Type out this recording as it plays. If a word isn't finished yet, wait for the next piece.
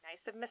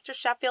nice of Mr.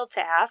 Sheffield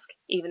to ask,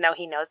 even though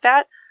he knows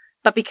that,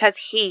 but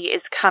because he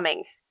is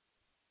coming.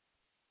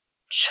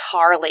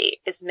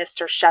 Charlie is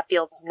Mr.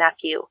 Sheffield's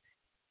nephew,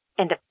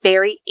 and a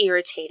very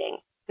irritating,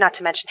 not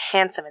to mention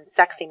handsome and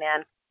sexy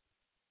man.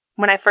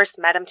 When I first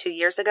met him 2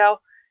 years ago,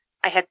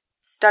 I had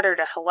stuttered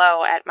a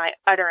hello at my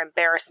utter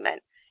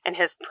embarrassment and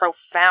his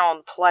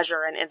profound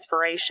pleasure and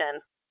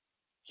inspiration.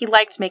 He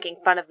liked making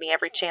fun of me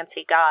every chance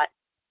he got,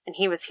 and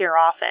he was here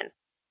often,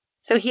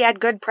 so he had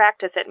good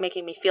practice at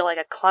making me feel like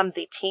a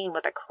clumsy teen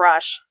with a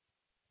crush.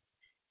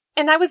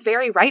 And I was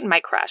very right in my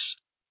crush.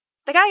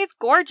 The guy is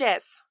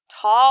gorgeous,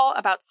 tall,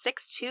 about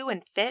 6'2"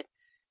 and fit,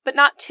 but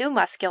not too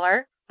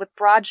muscular, with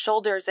broad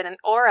shoulders and an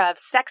aura of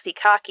sexy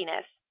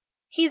cockiness.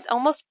 He's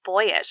almost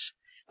boyish,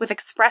 with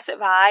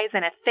expressive eyes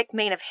and a thick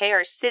mane of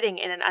hair sitting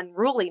in an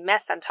unruly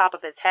mess on top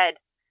of his head.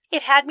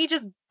 It had me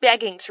just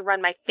begging to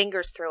run my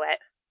fingers through it.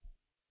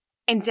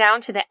 And down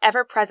to the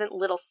ever-present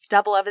little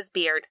stubble of his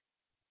beard.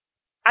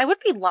 I would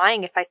be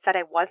lying if I said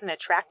I wasn't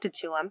attracted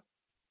to him.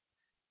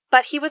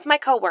 But he was my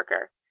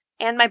coworker,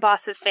 and my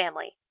boss's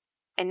family,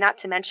 and not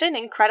to mention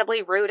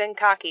incredibly rude and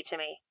cocky to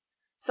me.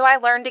 So I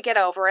learned to get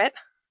over it,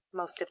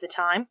 most of the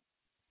time.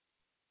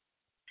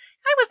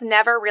 I was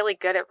never really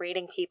good at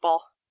reading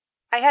people.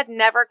 I had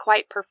never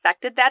quite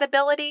perfected that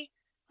ability,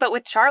 but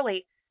with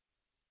Charlie,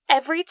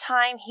 every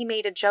time he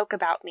made a joke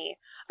about me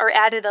or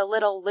added a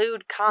little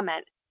lewd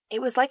comment,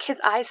 it was like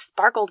his eyes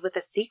sparkled with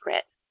a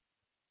secret.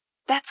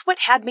 That's what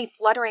had me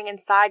fluttering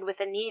inside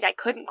with a need I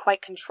couldn't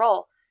quite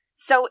control,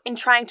 so in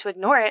trying to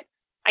ignore it,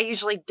 I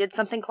usually did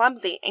something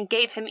clumsy and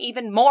gave him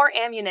even more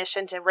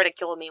ammunition to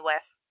ridicule me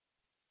with.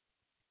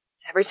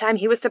 Every time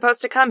he was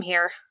supposed to come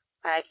here,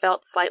 I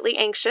felt slightly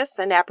anxious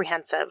and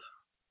apprehensive.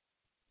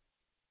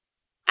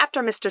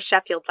 After Mr.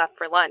 Sheffield left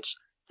for lunch,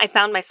 I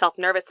found myself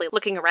nervously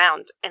looking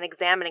around and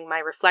examining my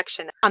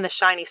reflection on the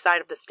shiny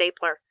side of the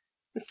stapler,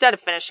 instead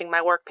of finishing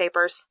my work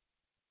papers.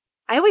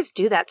 I always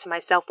do that to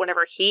myself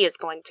whenever he is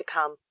going to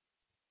come.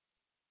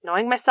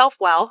 Knowing myself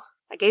well,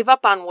 I gave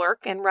up on work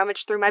and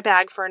rummaged through my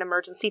bag for an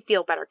emergency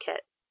feel-better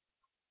kit.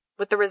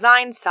 With a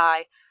resigned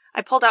sigh,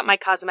 I pulled out my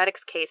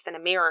cosmetics case and a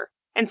mirror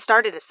and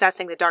started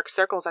assessing the dark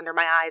circles under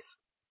my eyes,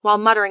 while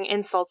muttering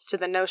insults to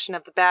the notion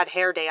of the bad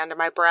hair day under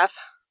my breath.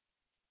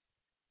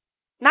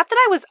 Not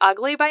that I was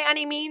ugly by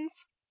any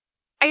means.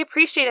 I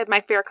appreciated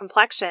my fair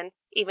complexion,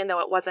 even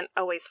though it wasn't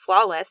always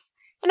flawless,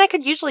 and I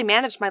could usually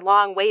manage my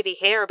long, wavy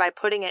hair by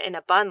putting it in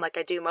a bun like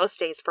I do most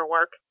days for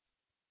work.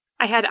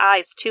 I had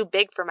eyes too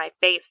big for my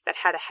face that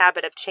had a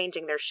habit of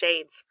changing their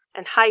shades,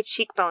 and high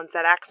cheekbones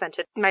that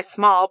accented my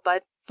small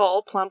but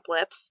full, plump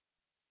lips.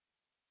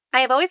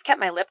 I have always kept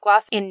my lip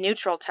gloss in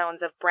neutral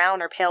tones of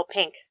brown or pale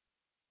pink.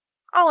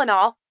 All in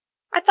all,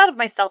 I thought of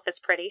myself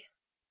as pretty.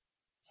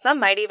 Some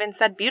might even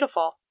said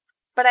beautiful,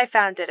 but I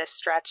found it a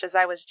stretch as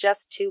I was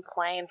just too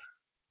plain.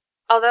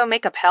 Although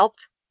makeup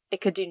helped, it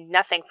could do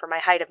nothing for my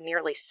height of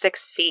nearly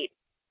 6 feet,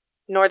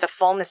 nor the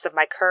fullness of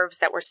my curves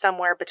that were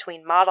somewhere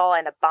between model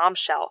and a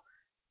bombshell,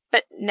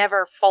 but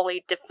never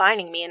fully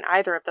defining me in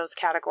either of those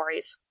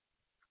categories.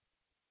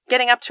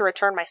 Getting up to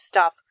return my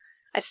stuff,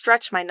 I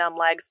stretched my numb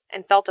legs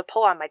and felt a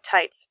pull on my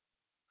tights,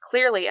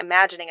 clearly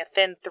imagining a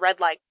thin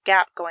thread-like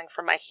gap going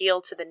from my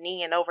heel to the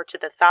knee and over to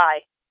the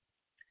thigh.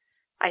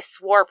 I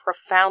swore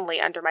profoundly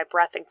under my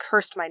breath and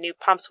cursed my new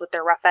pumps with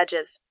their rough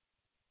edges.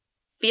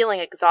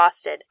 Feeling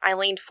exhausted, I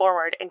leaned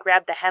forward and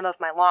grabbed the hem of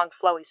my long,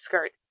 flowy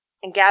skirt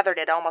and gathered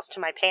it almost to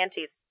my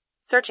panties,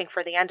 searching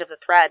for the end of the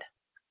thread.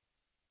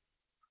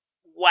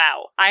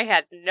 "Wow, I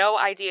had no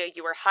idea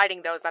you were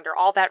hiding those under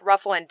all that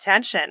ruffle and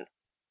tension,"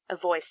 a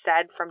voice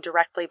said from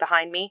directly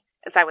behind me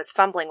as I was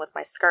fumbling with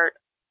my skirt.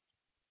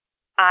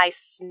 I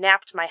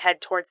snapped my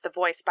head towards the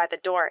voice by the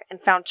door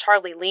and found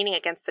Charlie leaning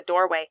against the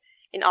doorway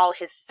in all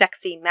his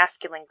sexy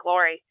masculine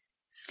glory,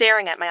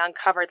 staring at my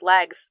uncovered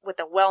legs with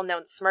a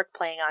well-known smirk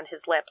playing on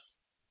his lips.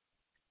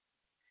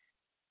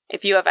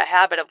 "If you have a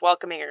habit of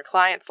welcoming your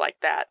clients like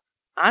that,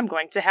 I'm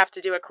going to have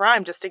to do a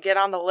crime just to get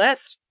on the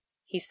list,"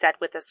 he said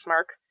with a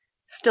smirk,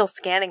 still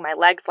scanning my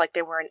legs like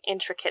they were an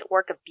intricate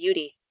work of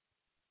beauty.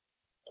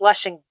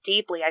 Blushing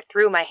deeply, I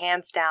threw my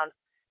hands down,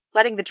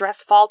 letting the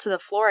dress fall to the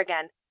floor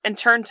again, and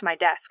turned to my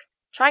desk,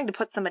 trying to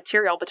put some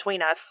material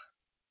between us.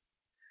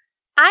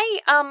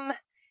 I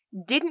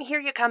didn't hear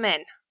you come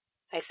in,"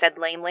 I said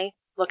lamely,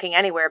 looking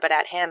anywhere but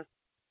at him.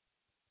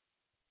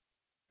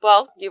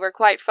 "Well, you were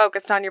quite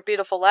focused on your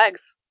beautiful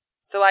legs,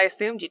 so I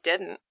assumed you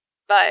didn't.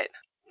 But,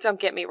 don't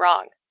get me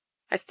wrong,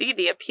 I see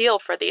the appeal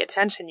for the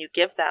attention you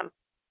give them.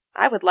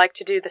 I would like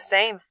to do the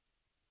same.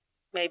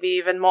 Maybe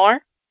even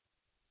more?"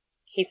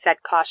 he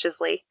said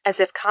cautiously, as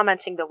if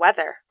commenting the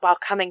weather, while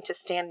coming to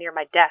stand near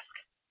my desk.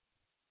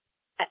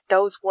 At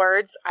those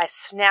words, I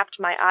snapped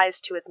my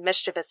eyes to his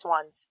mischievous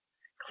ones,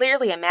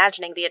 clearly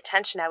imagining the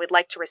attention I would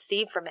like to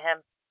receive from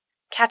him.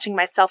 Catching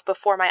myself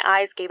before my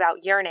eyes gave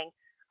out yearning,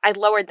 I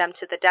lowered them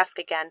to the desk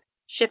again,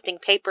 shifting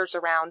papers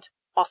around,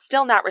 while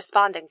still not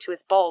responding to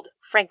his bold,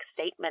 frank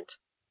statement.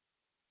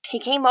 He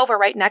came over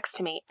right next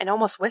to me and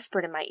almost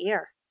whispered in my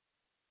ear.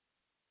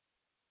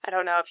 "I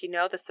don't know if you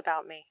know this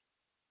about me,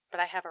 but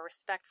I have a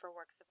respect for works of